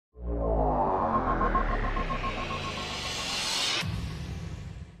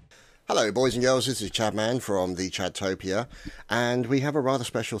Hello, boys and girls. This is Chadman from the ChadTopia, and we have a rather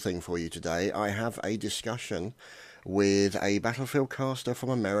special thing for you today. I have a discussion with a Battlefield caster from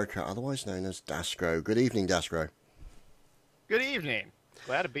America, otherwise known as daskro. Good evening, daskro. Good evening.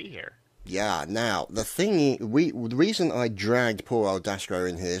 Glad to be here. Yeah, now the reason I dragged poor old daskro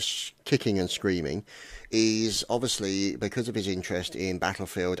in here, kicking and screaming, is obviously because of his interest in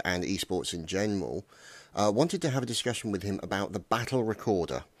Battlefield and esports in general. Wanted to have a discussion with him about the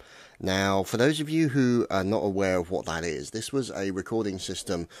Battlerecorder. Now, for those of you who are not aware of what that is, this was a recording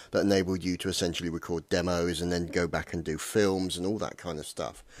system that enabled you to essentially record demos and then go back and do films and all that kind of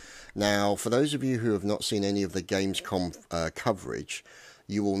stuff. Now, for those of you who have not seen any of the Gamescom coverage,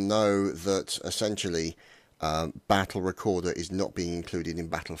 you will know that essentially Battlerecorder is not being included in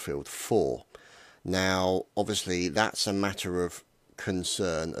Battlefield 4. Now, obviously, that's a matter of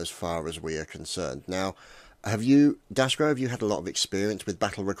concern as far as we are concerned. Now, daskro, have you had a lot of experience with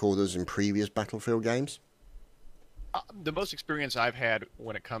Battlerecorders in previous Battlefield games? The most experience I've had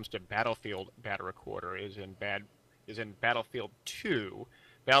when it comes to Battlefield Battlerecorder is in Battlefield 2.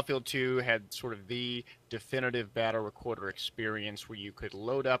 Battlefield 2 had sort of the definitive Battlerecorder experience where you could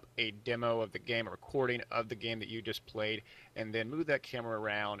load up a demo of the game, a recording of the game that you just played, and then move that camera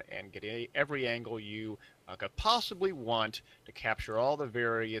around and get every angle you could possibly want to capture all the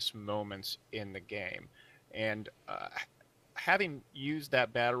various moments in the game. And having used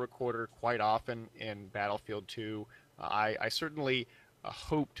that Battlerecorder quite often in Battlefield 2, I certainly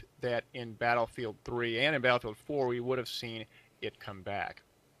hoped that in Battlefield 3 and in Battlefield 4 we would have seen it come back.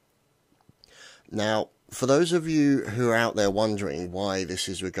 Now, for those of you who are out there wondering why this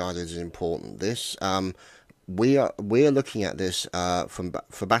is regarded as important, we are looking at this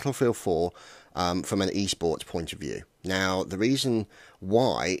for Battlefield 4 from an esports point of view. Now, the reason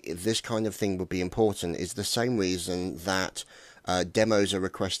why this kind of thing would be important is the same reason that demos are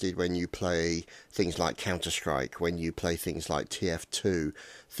requested when you play things like Counter-Strike, when you play things like TF2,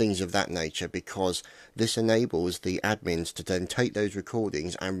 things of that nature, because this enables the admins to then take those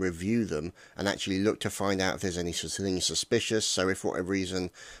recordings and review them and actually look to find out if there's anything suspicious. So if for whatever reason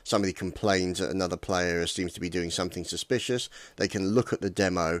somebody complains that another player seems to be doing something suspicious, they can look at the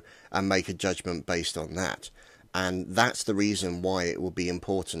demo and make a judgment based on that. And that's the reason why it will be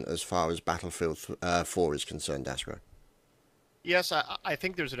important as far as Battlefield 4 is concerned, daskro. Yes, I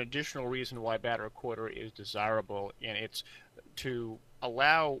think there's an additional reason why Battlerecorder is desirable, and it's to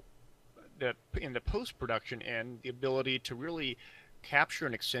allow in the post-production end the ability to really capture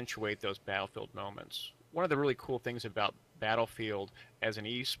and accentuate those Battlefield moments. One of the really cool things about Battlefield as an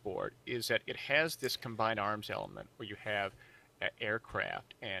esport is that it has this combined arms element where you have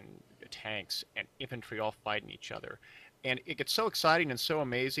aircraft and tanks and infantry all fighting each other. And it gets so exciting and so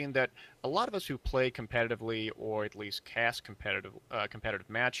amazing that a lot of us who play competitively or at least cast competitive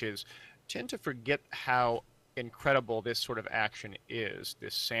matches tend to forget how incredible this sort of action is,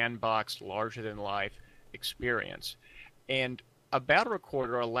 this sandbox, larger-than-life experience. And a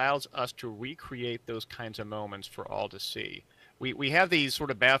Battlerecorder allows us to recreate those kinds of moments for all to see. We have these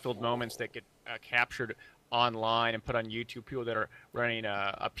sort of Battlefield moments that get captured online and put on YouTube, people that are running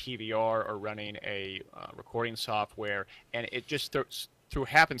a PVR or running a recording software, and it just through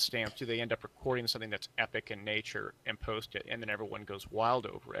happenstance do they end up recording something that's epic in nature and post it, and then everyone goes wild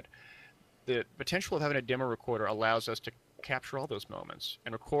over it. The potential of having a demo recorder allows us to capture all those moments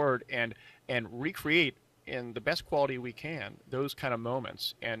and record and recreate in the best quality we can those kind of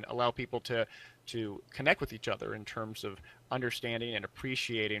moments and allow people to connect with each other in terms of understanding and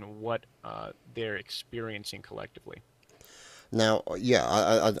appreciating what they're experiencing collectively. Now, yeah,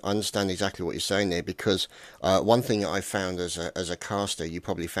 I understand exactly what you're saying there, because one thing I found as a caster, you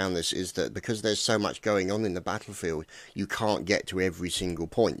probably found this, is that because there's so much going on in the battlefield, you can't get to every single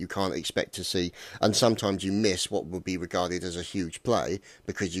point. You can't expect to see, and sometimes you miss what would be regarded as a huge play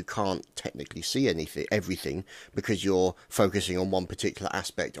because you can't technically see everything, because you're focusing on one particular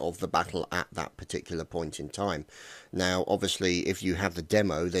aspect of the battle at that particular point in time. Now, obviously, if you have the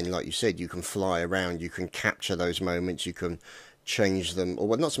demo, then like you said, you can fly around, you can capture those moments, you can change them, or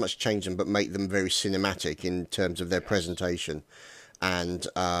well, not so much change them, but make them very cinematic in terms of their presentation, and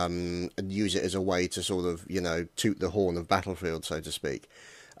use it as a way to sort of, toot the horn of Battlefield, so to speak.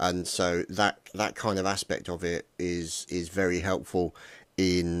 And so that kind of aspect of it is very helpful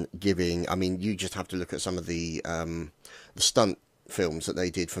in giving. I mean, you just have to look at some of the stunt films that they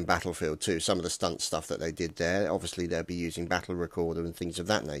did from Battlefield 2, some of the stunt stuff that they did there. Obviously, they'll be using Battlerecorder and things of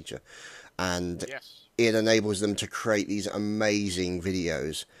that nature. And Yes. it enables them to create these amazing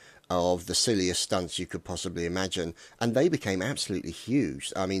videos of the silliest stunts you could possibly imagine, and they became absolutely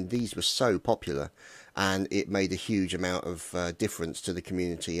huge. I mean, these were so popular, and it made a huge amount of difference to the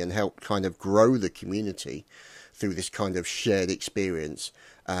community and helped kind of grow the community through this kind of shared experience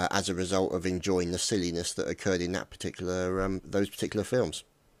as a result of enjoying the silliness that occurred in that particular those particular films.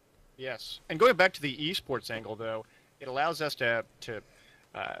 Yes. And going back to the esports angle, though, it allows us to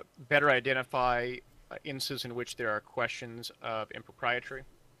better identify instances in which there are questions of impropriety.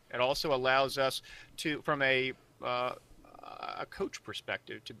 It also allows us to, from uh, a coach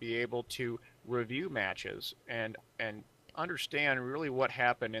perspective, to be able to review matches and understand really what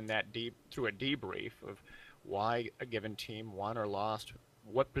happened in that deep through a debrief of why a given team won or lost,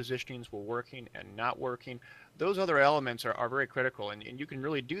 what positionings were working and not working. Those other elements are very critical, and you can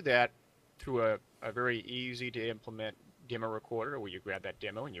really do that through a very easy to implement demo recorder where you grab that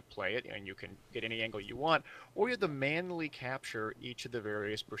demo and you play it and you can get any angle you want, or you have to manually capture each of the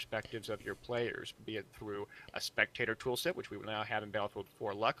various perspectives of your players, be it through a spectator toolset, which we now have in Battlefield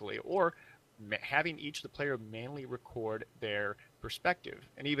 4 luckily, or having each of the player manually record their perspective.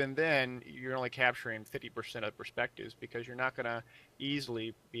 And even then, you're only capturing 50% of perspectives because you're not going to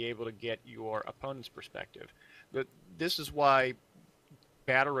easily be able to get your opponent's perspective. But this is why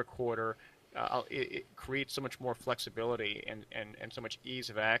Battlerecorder it creates so much more flexibility and so much ease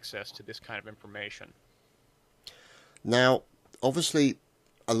of access to this kind of information. Now, obviously,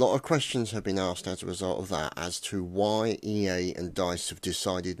 a lot of questions have been asked as a result of that as to why EA and DICE have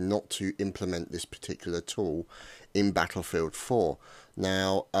decided not to implement this particular tool in Battlefield 4.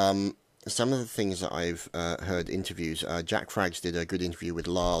 Now, some of the things that I've heard interviews, Jack Frags did a good interview with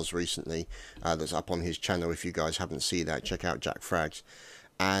Lars recently that's up on his channel. If you guys haven't seen that, check out Jack Frags.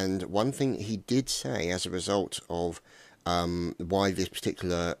 And one thing he did say as a result of why this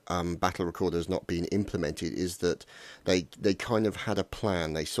particular battle recorder has not been implemented is that they kind of had a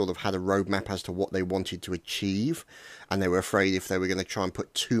plan. They sort of had a roadmap as to what they wanted to achieve, and they were afraid if they were going to try and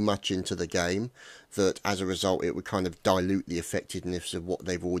put too much into the game, that as a result it would kind of dilute the effectiveness of what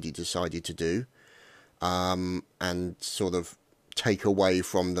they've already decided to do, and sort of take away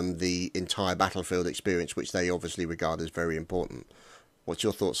from them the entire Battlefield experience, which they obviously regard as very important. What's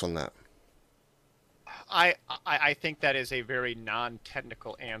your thoughts on that? I think that is a very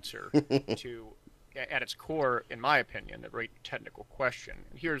non-technical answer to, at its core, in my opinion, a very technical question.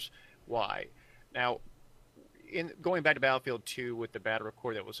 And here's why. Now, in going back to Battlefield 2 with the battle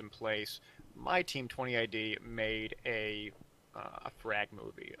record that was in place, my team 20ID made a frag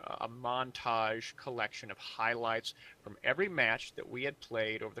movie, a montage collection of highlights from every match that we had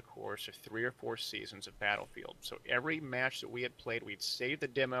played over the course of 3 or 4 seasons of Battlefield. So every match that we had played, we'd save the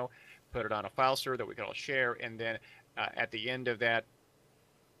demo, put it on a file server that we could all share, and then at the end of that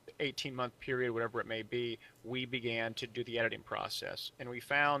 18-month period, whatever it may be, we began to do the editing process. And we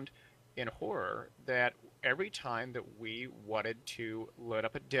found in horror that every time that we wanted to load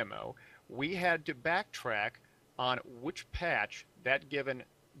up a demo, we had to backtrack on which patch that given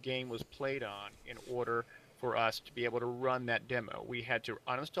game was played on in order for us to be able to run that demo. We had to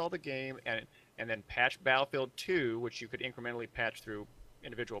uninstall the game and then patch Battlefield 2, which you could incrementally patch through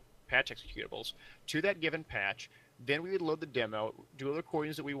individual patch executables, to that given patch. Then we would load the demo, do the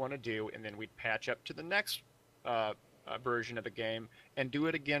recordings that we want to do, and then we'd patch up to the next version of the game and do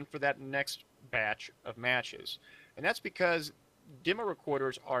it again for that next batch of matches. And that's because demo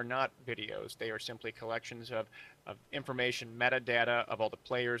recorders are not videos. They are simply collections of information, metadata of all the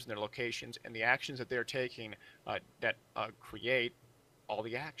players and their locations and the actions that they're taking that create all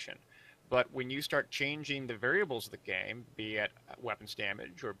the action. But when you start changing the variables of the game, be it weapons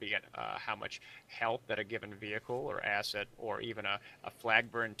damage or be it how much health that a given vehicle or asset or even a flag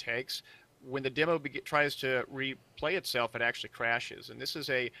burn takes, when the demo tries to replay itself, it actually crashes. And this is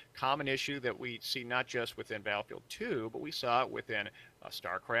a common issue that we see not just within Battlefield 2, but we saw it within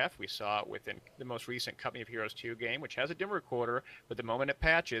StarCraft. We saw it within the most recent Company of Heroes 2 game, which has a demo recorder, but the moment it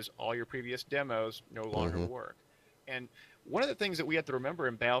patches, all your previous demos no longer work. And one of the things that we have to remember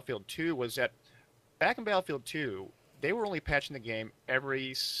in Battlefield 2 was that back in Battlefield 2, they were only patching the game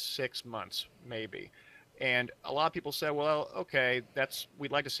every 6 months, maybe. And a lot of people said, well, okay,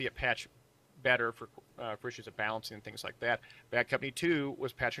 we'd like to see it patch better for issues of balancing and things like that. Bad Company 2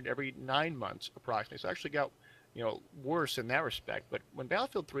 was patched every 9 months approximately, so it actually got worse in that respect. But when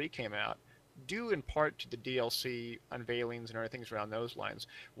Battlefield 3 came out, due in part to the DLC unveilings and other things around those lines,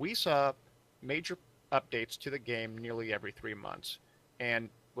 we saw major updates to the game nearly every 3 months. And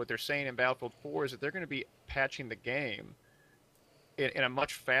what they're saying in Battlefield 4 is that they're going to be patching the game in a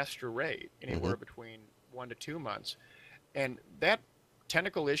much faster rate, anywhere between 1 to 2 months. And that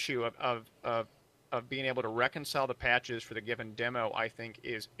technical issue of of being able to reconcile the patches for the given demo, I think,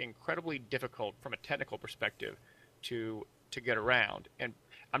 is incredibly difficult from a technical perspective to get around. And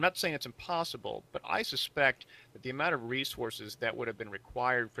I'm not saying it's impossible, but I suspect that the amount of resources that would have been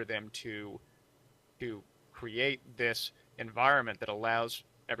required for them to create this environment that allows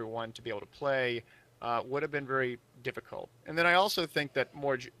everyone to be able to play would have been very difficult. And then I also think that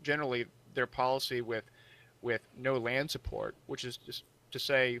more generally, their policy with no LAN support, which is just to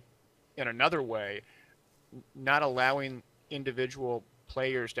say, in another way, not allowing individual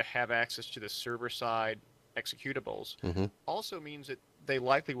players to have access to the server side executables, Hmm. also means that they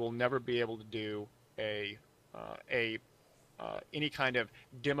likely will never be able to do a a any kind of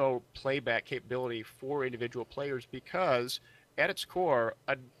demo playback capability for individual players, because at its core,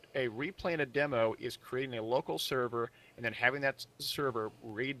 a replay and a demo is creating a local server and then having that server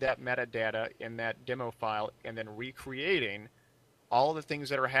read that metadata in that demo file and then recreating all the things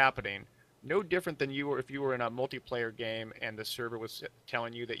that are happening. No different than you were if you were in a multiplayer game and the server was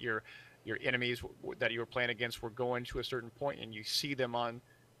telling you that your enemies that you were playing against were going to a certain point and you see them on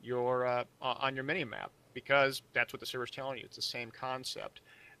your mini map, because that's what the server's telling you. It's the same concept.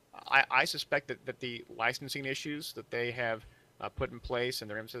 I suspect that the licensing issues that they have put in place and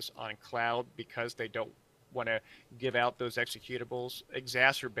their emphasis on cloud, because they don't want to give out those executables,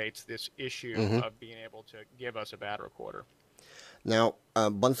 exacerbates this issue Hmm. of being able to give us a Battlerecorder. Now,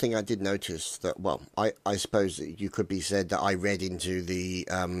 one thing I did notice that, well, I suppose you could be said that I read into the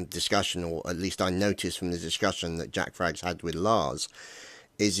discussion, or at least I noticed from the discussion that Jack Frags had with Lars,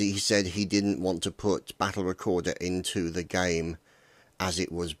 is he said he didn't want to put Battlerecorder into the game as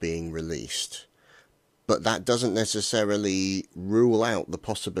it was being released. But that doesn't necessarily rule out the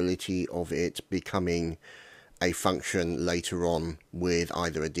possibility of it becoming a function later on with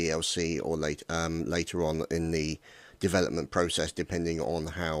either a DLC or later on in the development process, depending on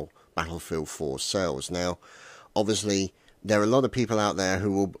how Battlefield 4 sells. Now, obviously, there are a lot of people out there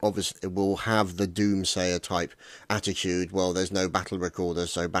who will have the doomsayer type attitude. Well, there's no Battlerecorder,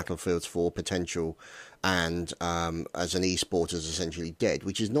 so Battlefield 4 potential and as an esport is essentially dead,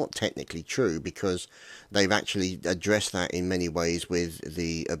 which is not technically true, because they've actually addressed that in many ways with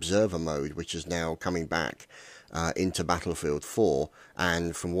the observer mode, which is now coming back into Battlefield 4,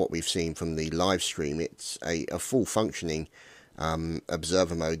 and from what we've seen from the live stream, it's a full functioning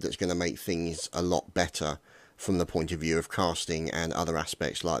observer mode that's going to make things a lot better from the point of view of casting and other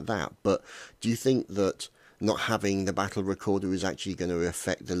aspects like that. But do you think that not having the Battlerecorder is actually going to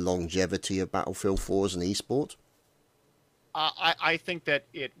affect the longevity of Battlefield 4 as an esport? I think that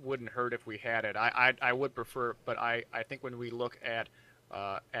it wouldn't hurt if we had it. I would prefer, but I think when we look at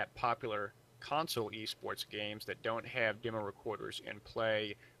popular console esports games that don't have demo recorders in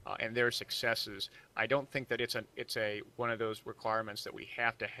play and their successes, I don't think that it's a one of those requirements that we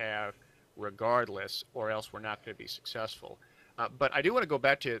have to have regardless, or else we're not going to be successful. But I do want to go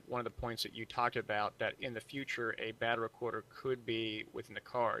back to one of the points that you talked about, that in the future a Battlerecorder could be within the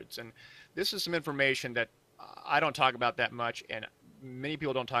cards. And this is some information that I don't talk about that much, and many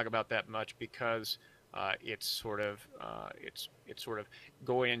people don't talk about that much, because it's sort of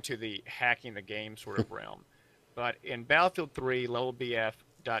going into the hacking the game sort of realm. But in Battlefield 3,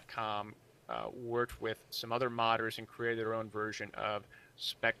 levelbf.com worked with some other modders and created their own version of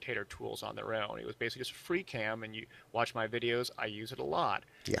spectator tools on their own. It was basically just a free cam, and you watch my videos. I use it a lot.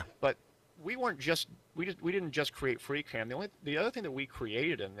 Yeah. But we didn't just create free cam. The other thing that we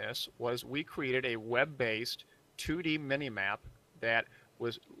created in this was we created a web-based 2D minimap that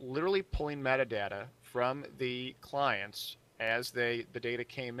was literally pulling metadata from the clients as the data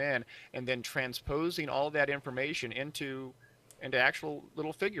came in, and then transposing all that information into actual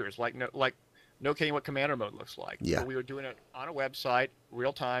little figures, like no kidding what commander mode looks like. Yeah. So we were doing it on a website,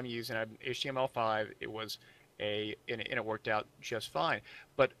 real time, using an HTML5. And it worked out just fine.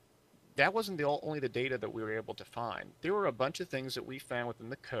 But that wasn't only the data that we were able to find. There were a bunch of things that we found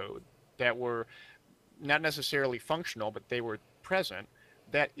within the code that were not necessarily functional, but they were present,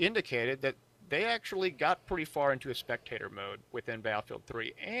 that indicated that they actually got pretty far into a spectator mode within Battlefield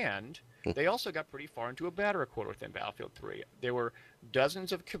 3, and they also got pretty far into a Battlerecorder within Battlefield 3. There were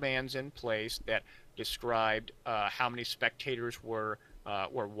dozens of commands in place that described how many spectators were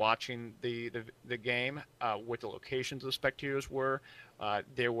watching the game, what the locations of the spectators were.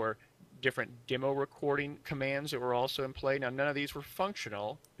 There were different demo recording commands that were also in play. Now, none of these were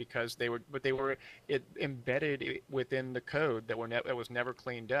functional because they were embedded within the code that was never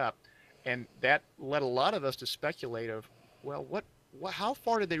cleaned up, and that led a lot of us to speculate of, well, how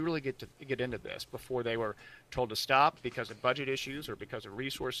far did they really get into this before they were told to stop because of budget issues or because of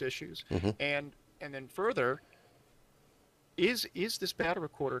resource issues? Hmm. And then further, is this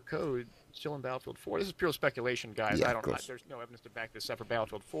Battlerecorder code still in Battlefield 4. This is pure speculation, guys. Yeah, I of don't. course. There's no evidence to back this up for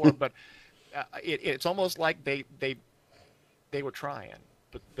Battlefield 4, but it's almost like they were trying,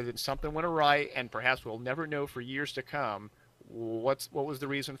 but then something went awry, and perhaps we'll never know for years to come what was the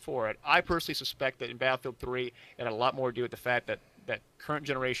reason for it. I personally suspect that in Battlefield 3, it had a lot more to do with the fact that current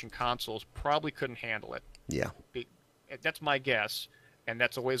generation consoles probably couldn't handle it. Yeah. That's my guess, and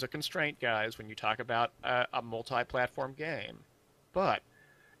that's always a constraint, guys, when you talk about a multi-platform game. But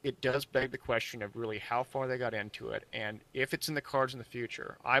it does beg the question of really how far they got into it, and if it's in the cards in the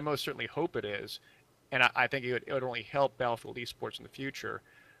future. I most certainly hope it is, and I think it would only help Battlefield esports in the future,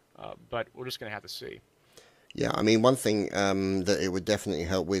 but we're just going to have to see. Yeah, I mean, one thing that it would definitely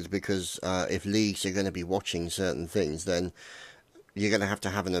help with, because if leagues are going to be watching certain things, then you're going to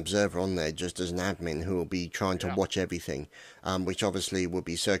have an observer on there just as an admin who will be trying to Yeah. watch everything, which obviously will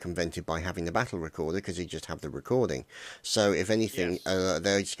be circumvented by having the battle recorder because you just have the recording. So if anything, Yes.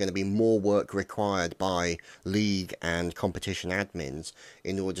 there's going to be more work required by league and competition admins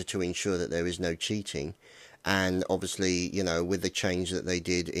in order to ensure that there is no cheating. And obviously, with the change that they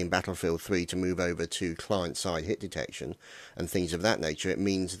did in Battlefield 3 to move over to client-side hit detection and things of that nature, it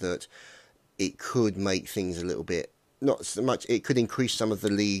means that it could make things a little bit, not so much, it could increase some of the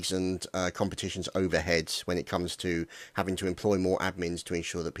leagues and competitions overheads when it comes to having to employ more admins to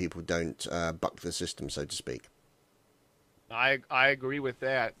ensure that people don't buck the system, so to speak. I agree with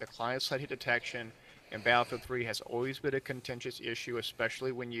that. The client-side hit detection in Battlefield 3 has always been a contentious issue,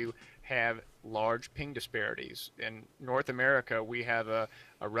 especially when you have large ping disparities. In North America, we have a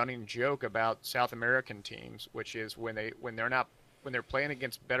running joke about South American teams, which is when they're playing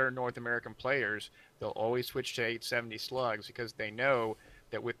against better North American players, they'll always switch to 870 slugs because they know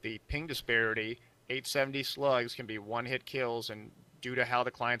that with the ping disparity, 870 slugs can be one-hit kills, and due to how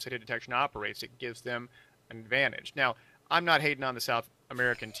the client-side hit detection operates, it gives them an advantage. Now, I'm not hating on the South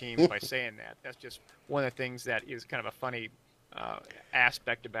American teams by saying that. That's just one of the things that is kind of a funny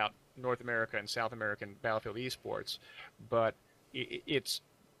aspect about North America and South American Battlefield esports. But it's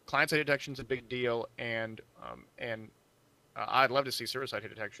client-side detection is a big deal, and I'd love to see server-side hit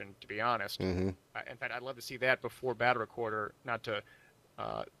detection, to be honest. Hmm. In fact, I'd love to see that before Battlerecorder, not to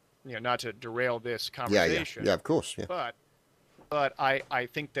derail this Yeah, yeah, conversation. yeah, of course, yeah. But I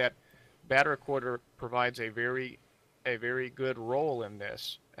think that Battlerecorder provides a very good role in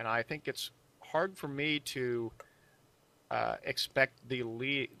this, and I think it's hard for me to expect the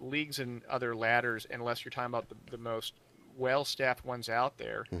leagues and other ladders, unless you're talking about the most well-staffed ones out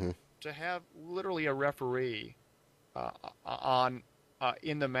there, Hmm. to have literally a referee on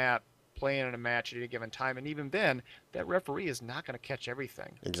in the map playing in a match at any given time, and even then, that referee is not going to catch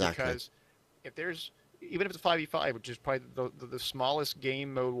everything Exactly. because if there's even if it's a 5v5, which is probably the smallest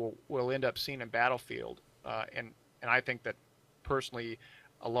game mode we'll end up seeing in Battlefield, and I think that personally,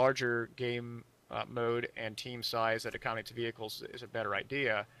 a larger game mode and team size that accommodates vehicles is a better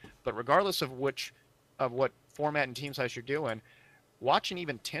idea. But regardless of what format and team size you're doing, watching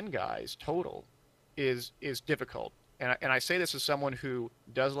even 10 guys total is difficult. And I say this as someone who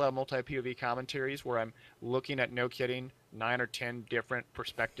does a lot of multi-POV commentaries where I'm looking at, no kidding, 9 or 10 different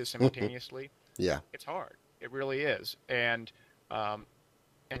perspectives simultaneously. Yeah. It's hard. It really is. And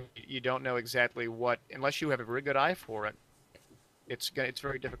you don't know exactly what, unless you have a very good eye for it, it's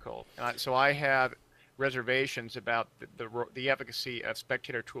very difficult. So I have reservations about the efficacy of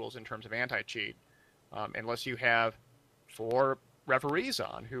spectator tools in terms of anti-cheat, unless you have 4 referees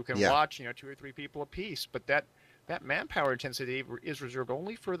on who can Yeah. watch 2 or 3 people apiece. But that manpower intensity is reserved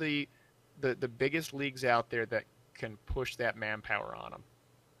only for the biggest leagues out there that can push that manpower on them.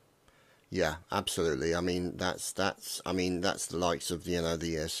 Yeah, absolutely. I mean, that's the likes of the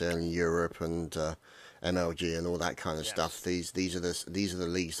ESL in Europe and MLG and all that kind of stuff. Yes. These are the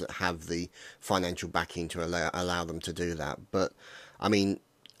leagues that have the financial backing to allow them to do that. But I mean,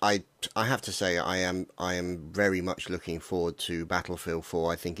 I have to say I am very much looking forward to Battlefield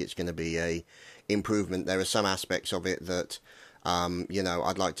 4. I think it's going to be a improvement. There are some aspects of it that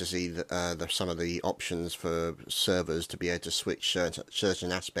I'd like to see some of the options for servers to be able to switch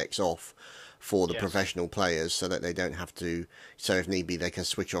certain aspects off for the Yes. professional players so that they don't have to, so if need be, they can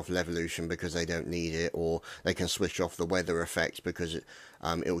switch off Levolution because they don't need it, or they can switch off the weather effects because it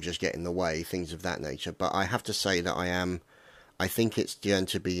will just get in the way, things of that nature. But I have to say that I think it's going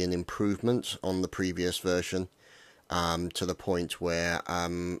to be an improvement on the previous version, to the point where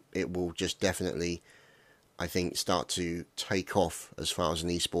it will just definitely, I think, start to take off as far as an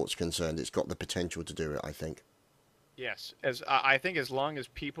esports concerned. It's got the potential to do it, I think. Yes, as I think, as long as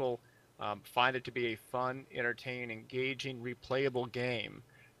people find it to be a fun, entertaining, engaging, replayable game,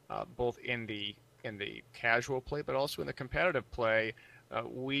 both in the casual play, but also in the competitive play,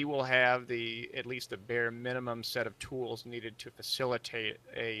 we will have at least the bare minimum set of tools needed to facilitate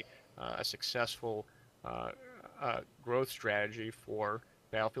a successful growth strategy for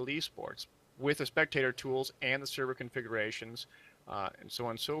Battlefield esports with the spectator tools and the server configurations and so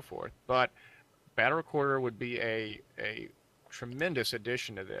on and so forth. But Battlerecorder would be a tremendous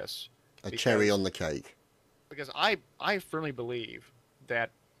addition to this. A cherry on the cake. Because I firmly believe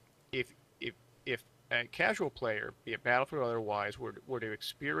that if a casual player, be it Battlefield or otherwise, were to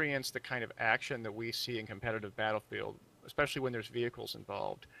experience the kind of action that we see in competitive Battlefield, especially when there's vehicles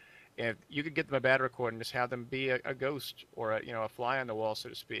involved, if you could get them a Battlerecorder and just have them be a ghost or a fly on the wall, so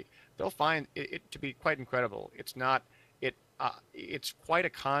to speak, they'll find it to be quite incredible. It's quite a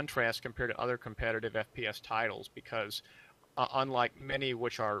contrast compared to other competitive FPS titles because unlike many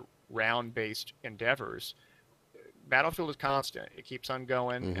which are round-based endeavors, Battlefield is constant. It keeps on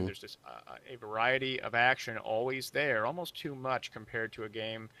going, and there's just a variety of action always there, almost too much compared to a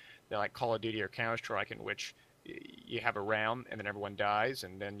game like Call of Duty or Counter-Strike, in which you have a round and then everyone dies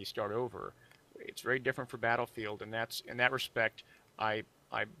and then you start over. It's very different for Battlefield, and that's in that respect, I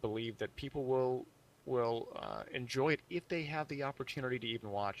believe that people will enjoy it if they have the opportunity to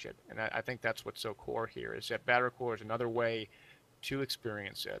even watch it. And I think that's what's so core here is that Battlerecorder is another way to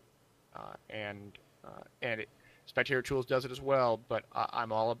experience it, and Spectator Tools does it as well, but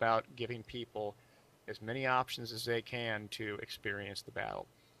I'm all about giving people as many options as they can to experience the battle.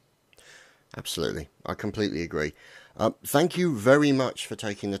 Absolutely. I completely agree. Thank you very much for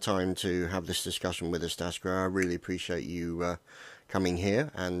taking the time to have this discussion with us, daskro. I really appreciate you coming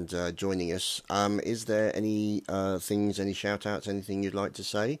here and joining us. Is there any any shout-outs, anything you'd like to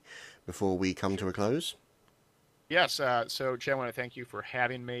say before we come to a close? Yes, so Chad, I want to thank you for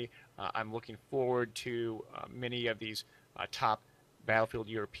having me. I'm looking forward to many of these top Battlefield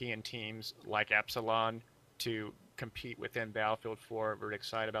European teams like Epsilon to compete within Battlefield 4. Very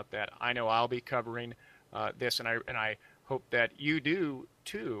excited about that. I know I'll be covering this, and I hope that you do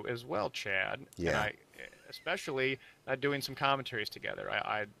too as well, Chad. Yeah. And especially doing some commentaries together.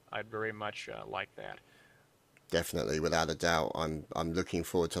 I'd very much like that. Definitely, without a doubt. I'm looking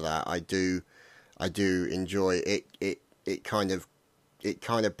forward to that. I do enjoy it. It kind of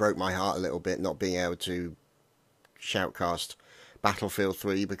broke my heart a little bit not being able to shoutcast Battlefield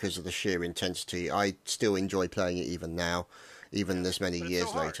 3 because of the sheer intensity. I still enjoy playing it even now, even this many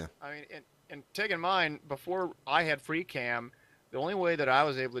years later. I mean, and take in mind, before I had free cam, the only way that I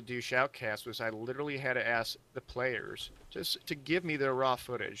was able to do shoutcast was I literally had to ask the players just to give me their raw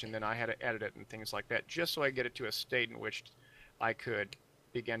footage, and then I had to edit it and things like that, just so I get it to a state in which I could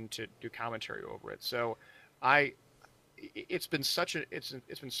begin to do commentary over it. So it's been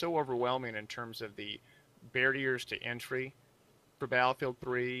so overwhelming in terms of the barriers to entry for Battlefield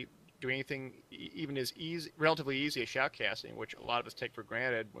 3. Doing anything even as relatively easy as shoutcasting, which a lot of us take for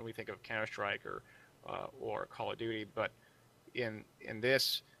granted when we think of Counter-Strike or Call of Duty, but in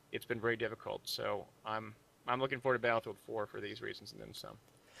this, it's been very difficult. So I'm looking forward to Battlefield 4 for these reasons and then some.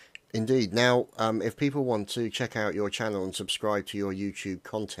 Indeed. Now, if people want to check out your channel and subscribe to your YouTube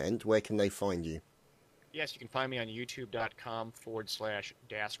content, where can they find you? Yes, you can find me on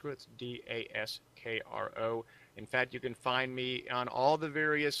youtube.com/daskro. It's DASKRO. In fact, you can find me on all the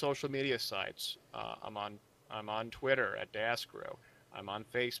various social media sites. I'm on Twitter at daskro. I'm on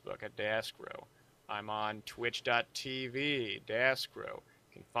Facebook at daskro. I'm on twitch.tv, daskro.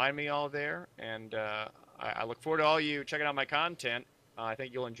 You can find me all there, and I look forward to all you checking out my content. I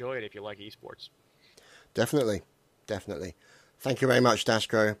think you'll enjoy it if you like esports. Definitely. Thank you very much,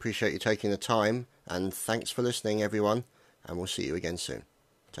 daskro. Appreciate you taking the time, and thanks for listening, everyone, and we'll see you again soon.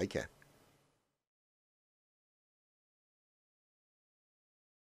 Take care.